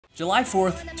July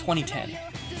 4th, 2010.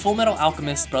 Full Metal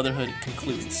Alchemist Brotherhood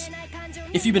concludes.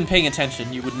 If you've been paying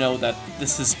attention, you would know that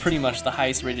this is pretty much the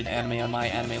highest rated anime on my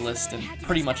anime list and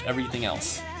pretty much everything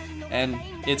else. And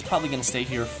it's probably going to stay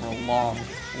here for a long,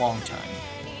 long time.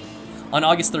 On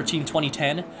August 13,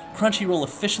 2010, Crunchyroll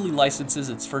officially licenses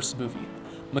its first movie,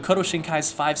 Makoto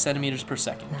Shinkai's 5 centimeters per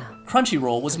second.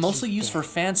 Crunchyroll was mostly used for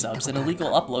fan subs and illegal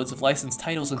uploads of licensed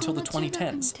titles until the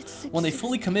 2010s, when they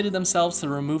fully committed themselves to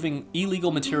removing illegal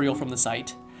material from the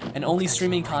site, and only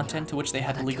streaming content to which they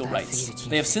had legal rights.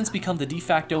 They have since become the de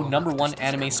facto #1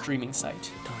 anime streaming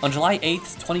site. On July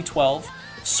 8th, 2012,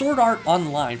 Sword Art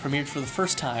Online premiered for the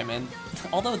first time, and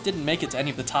although it didn't make it to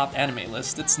any of the top anime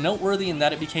lists, it's noteworthy in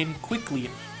that it became quickly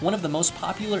one of the most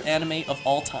popular anime of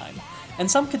all time,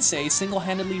 and some could say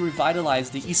single-handedly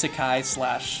revitalized the isekai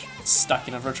 / stuck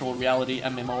in a virtual reality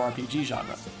MMORPG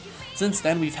genre. Since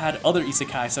then, we've had other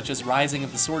isekai such as Rising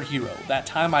of the Sword Hero, That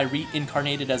Time I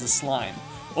Reincarnated as a Slime,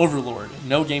 Overlord,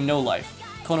 No Game No Life,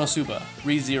 Konosuba,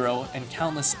 ReZero, and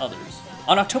countless others.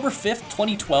 On October 5th,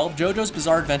 2012, JoJo's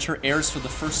Bizarre Adventure airs for the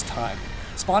first time,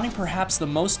 spawning perhaps the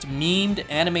most memed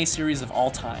anime series of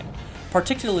all time,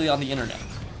 particularly on the internet.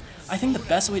 I think the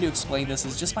best way to explain this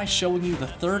is just by showing you the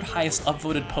third highest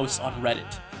upvoted post on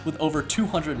Reddit, with over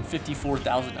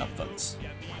 254,000 upvotes.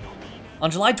 On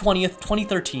July 20th,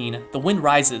 2013, The Wind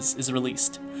Rises is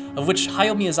released, of which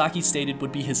Hayao Miyazaki stated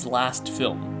would be his last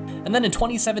film. And then in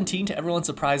 2017, to everyone's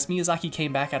surprise, Miyazaki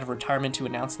came back out of retirement to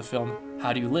announce the film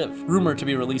How Do You Live, rumored to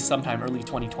be released sometime early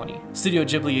 2020. Studio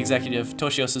Ghibli executive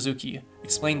Toshio Suzuki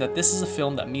explained that this is a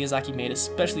film that Miyazaki made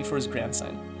especially for his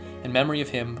grandson, in memory of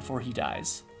him before he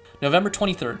dies. November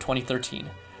 23rd, 2013,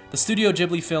 the Studio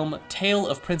Ghibli film Tale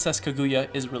of Princess Kaguya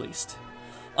is released.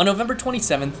 On November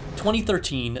 27th,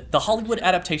 2013, the Hollywood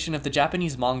adaptation of the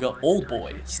Japanese manga Old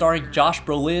Boy, starring Josh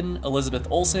Brolin, Elizabeth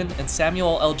Olsen, and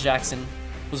Samuel L. Jackson,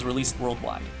 was released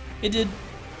worldwide. It did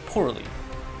poorly.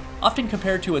 Often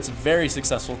compared to its very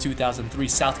successful 2003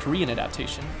 South Korean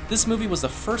adaptation, this movie was the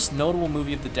first notable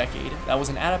movie of the decade that was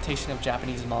an adaptation of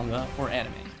Japanese manga or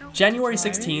anime. January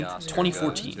 16th,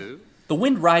 2014, The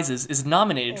Wind Rises is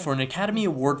nominated for an Academy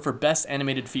Award for Best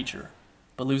Animated Feature,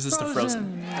 but loses to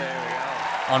Frozen.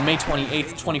 On May 28th,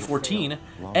 2014,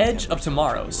 Edge of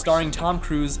Tomorrow, starring Tom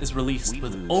Cruise, is released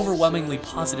with overwhelmingly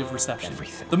positive reception.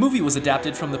 The movie was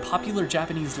adapted from the popular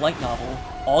Japanese light novel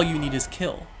All You Need Is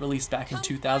Kill, released back in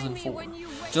 2004.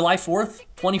 July 4th,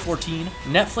 2014,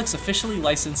 Netflix officially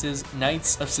licenses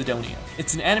Knights of Sidonia.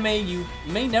 It's an anime you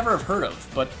may never have heard of,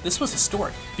 but this was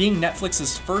historic, being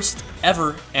Netflix's first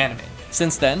ever anime.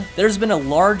 Since then, there's been a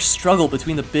large struggle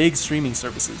between the big streaming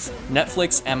services,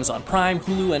 Netflix, Amazon Prime,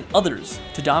 Hulu, and others,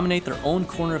 to dominate their own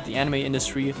corner of the anime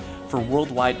industry for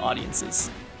worldwide audiences.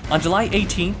 On July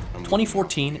 18th,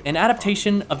 2014, an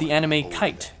adaptation of the anime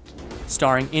Kite,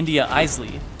 starring India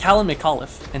Isley, Callum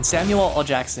McAuliffe, and Samuel L.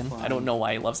 Jackson. I don't know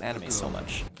why he loves anime so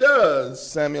much. Does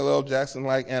Samuel L. Jackson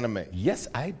like anime? Yes,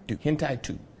 I do. Hentai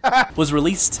too. Was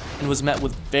released and was met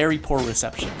with very poor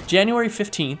reception. January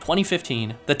 15,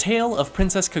 2015, The Tale of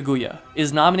Princess Kaguya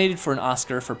is nominated for an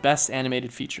Oscar for Best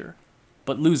Animated Feature,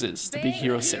 but loses to Big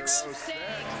Hero 6.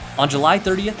 On July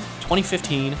 30th,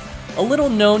 2015, a little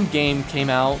known game came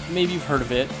out, maybe you've heard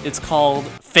of it. It's called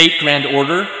Fate Grand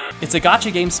Order. It's a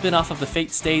gacha game spin-off of the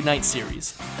Fate Stay Night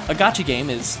series. A gacha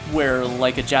game is where,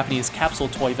 like a Japanese capsule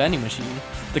toy vending machine,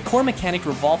 the core mechanic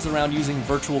revolves around using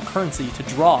virtual currency to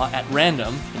draw at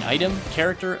random an item,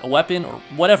 character, a weapon, or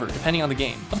whatever, depending on the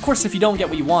game. Of course, if you don't get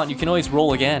what you want, you can always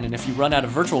roll again, and if you run out of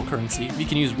virtual currency, you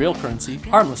can use real currency.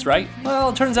 Harmless, right? Well,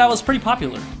 it turns out it was pretty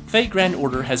popular. Fate Grand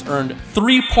Order has earned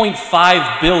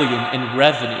 $3.5 billion in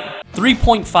revenue.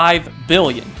 3.5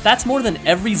 billion. That's more than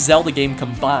every Zelda game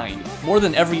combined, more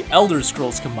than every Elder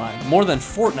Scrolls combined, more than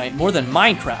Fortnite, more than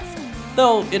Minecraft.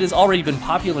 Though it has already been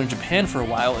popular in Japan for a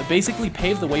while, it basically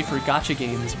paved the way for gacha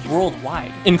games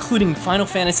worldwide, including Final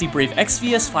Fantasy Brave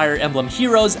Exvius, Fire Emblem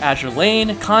Heroes, Azure Lane,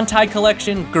 Kontai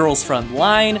Collection, Girls Front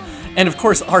Line, and of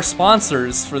course our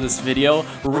sponsors for this video,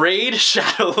 Raid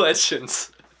Shadow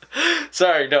Legends.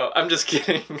 Sorry, no, I'm just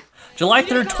kidding. July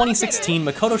 3rd, 2016,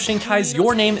 Makoto Shinkai's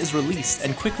Your Name is released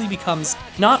and quickly becomes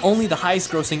not only the highest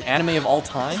grossing anime of all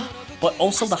time, but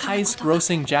also the highest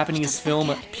grossing Japanese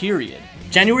film, period.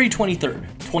 January 23rd,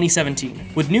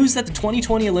 2017. With news that the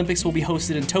 2020 Olympics will be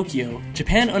hosted in Tokyo,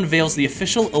 Japan unveils the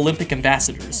official Olympic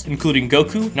ambassadors, including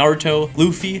Goku, Naruto,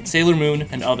 Luffy, Sailor Moon,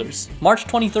 and others. March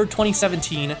 23rd,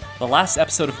 2017, the last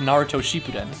episode of Naruto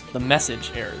Shippuden, The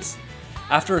Message, airs.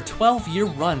 After a 12-year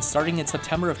run starting in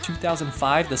September of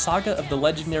 2005, the saga of the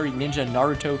legendary ninja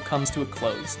Naruto comes to a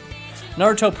close.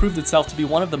 Naruto proved itself to be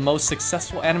one of the most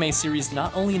successful anime series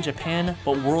not only in Japan,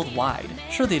 but worldwide.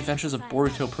 Sure, The Adventures of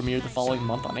Boruto premiered the following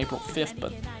month on April 5th,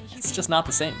 but it's just not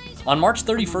the same. On March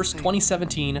 31st,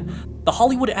 2017, the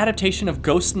Hollywood adaptation of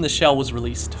Ghost in the Shell was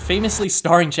released, famously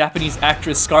starring Japanese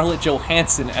actress Scarlett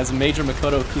Johansson as Major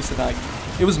Makoto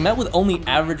Kusanagi. It was met with only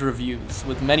average reviews,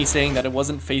 with many saying that it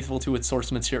wasn't faithful to its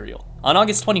source material. On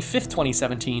August 25th,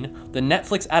 2017, the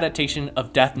Netflix adaptation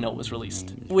of Death Note was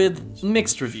released, with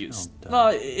mixed reviews.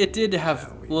 It did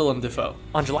have Willem Dafoe.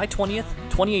 On July 20th,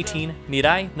 2018,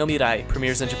 Mirai no Mirai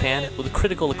premieres in Japan with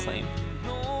critical acclaim.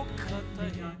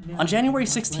 On January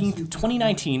 16th,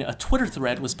 2019, a Twitter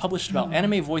thread was published about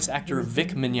anime voice actor Vic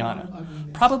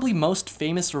Mignogna, probably most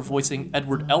famous for voicing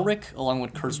Edward Elric along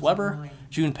with Kurz Weber,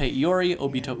 Junpei Iori,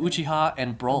 Obito Uchiha,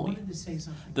 and Broly.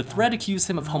 The thread accused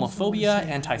him of homophobia,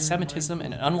 anti-Semitism,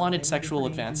 and unwanted sexual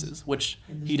advances, which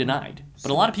he denied.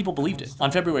 But a lot of people believed it.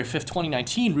 On February 5th,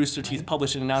 2019, Rooster Teeth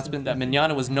published an announcement that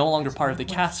Mignogna was no longer part of the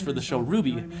cast for the show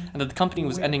RWBY, and that the company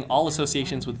was ending all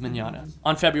associations with Mignogna.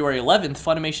 On February 11th,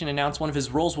 Funimation announced one of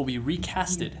his roles will be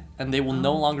recasted, and they will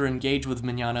no longer engage with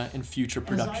Mignogna in future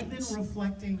productions.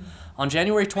 On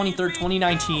January 23rd,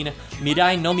 2019,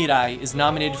 Mirai no Mirai is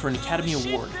nominated for an Academy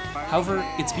Award. However,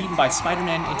 it's beaten by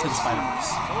Spider-Man Into the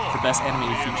Spider-Verse for Best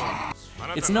Animated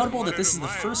Feature. It's notable that this is the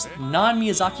first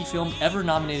non-Miyazaki film ever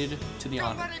nominated to the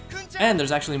honor. And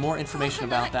there's actually more information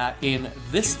about that in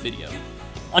this video.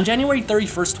 On January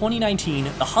 31st, 2019,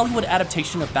 the Hollywood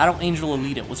adaptation of Battle Angel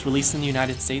Alita was released in the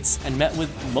United States and met with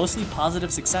mostly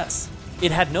positive success.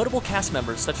 It had notable cast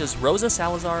members such as Rosa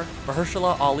Salazar,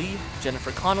 Mahershala Ali,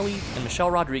 Jennifer Connelly, and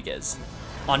Michelle Rodriguez.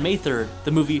 On May 3rd,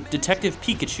 the movie Detective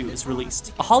Pikachu is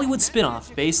released, a Hollywood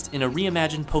spin-off based in a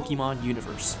reimagined Pokemon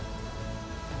universe.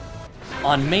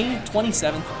 On May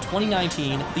 27th,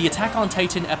 2019, the Attack on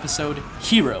Titan episode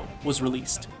Hero was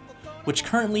released, which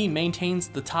currently maintains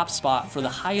the top spot for the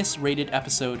highest rated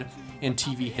episode in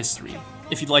TV history.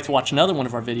 If you'd like to watch another one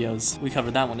of our videos, we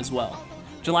covered that one as well.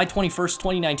 July 21st,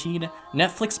 2019,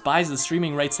 Netflix buys the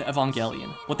streaming rights to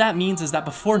Evangelion. What that means is that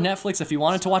before Netflix, if you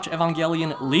wanted to watch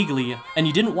Evangelion legally, and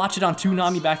you didn't watch it on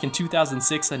Toonami back in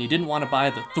 2006, and you didn't want to buy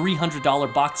the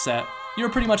 $300 box set, you were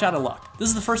pretty much out of luck. This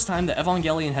is the first time that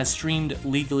Evangelion has streamed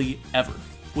legally ever,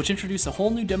 which introduced a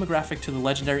whole new demographic to the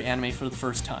legendary anime for the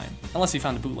first time, unless you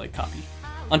found a bootleg copy.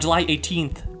 On July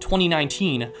 18th,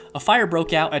 2019, a fire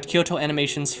broke out at Kyoto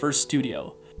Animation's first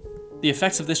studio. The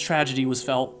effects of this tragedy was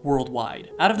felt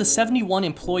worldwide. Out of the 71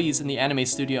 employees in the anime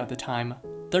studio at the time,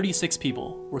 36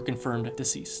 people were confirmed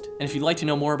deceased. And if you'd like to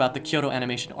know more about the Kyoto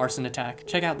Animation arson attack,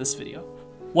 check out this video.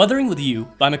 Weathering with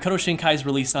You by Makoto Shinkai's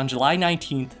released on July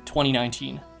 19th,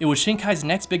 2019. It was Shinkai's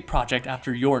next big project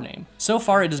after Your Name. So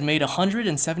far, it has made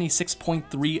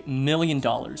 $176.3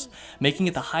 million, making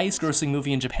it the highest grossing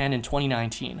movie in Japan in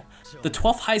 2019. The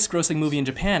 12th highest grossing movie in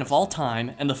Japan of all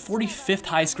time, and the 45th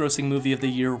highest grossing movie of the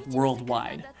year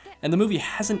worldwide. And the movie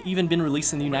hasn't even been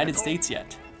released in the United States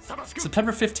yet.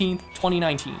 September 15th,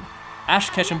 2019. Ash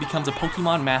Ketchum becomes a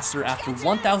Pokemon master after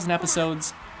 1,000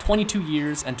 episodes, 22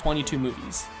 years, and 22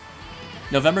 movies.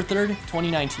 November 3rd,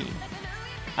 2019.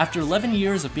 After 11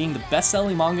 years of being the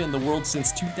best-selling manga in the world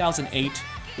since 2008,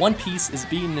 One Piece is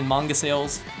beaten in manga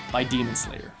sales by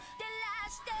Demonslayer.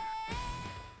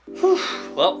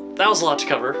 Well, that was a lot to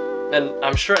cover, and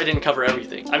I'm sure I didn't cover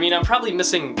everything. I mean, I'm probably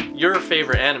missing your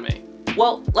favorite anime.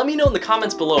 Well, let me know in the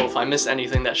comments below if I missed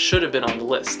anything that should have been on the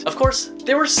list. Of course,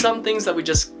 there were some things that we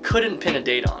just couldn't pin a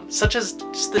date on, such as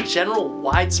just the general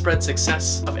widespread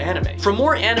success of anime. For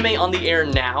more anime on the air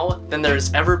now than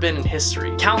there's ever been in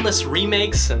history, countless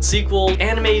remakes and sequels,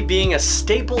 anime being a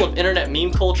staple of internet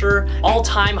meme culture,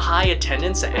 all-time high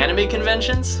attendance at anime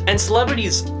conventions, and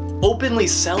celebrities openly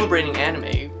celebrating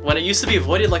anime when it used to be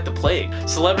avoided like the plague.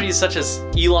 Celebrities such as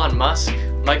Elon Musk,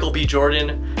 Michael B.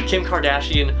 Jordan, Kim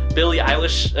Kardashian, Billie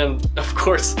Eilish, and of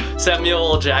course,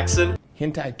 Samuel L. Jackson.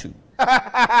 Hentai 2.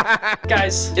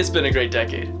 Guys, it's been a great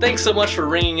decade. Thanks so much for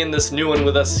ringing in this new one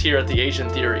with us here at The Asian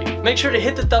Theory. Make sure to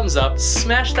hit the thumbs up,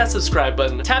 smash that subscribe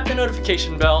button, tap the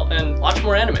notification bell, and watch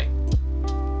more anime.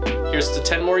 Here's to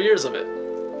 10 more years of it.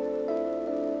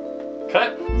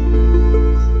 Cut.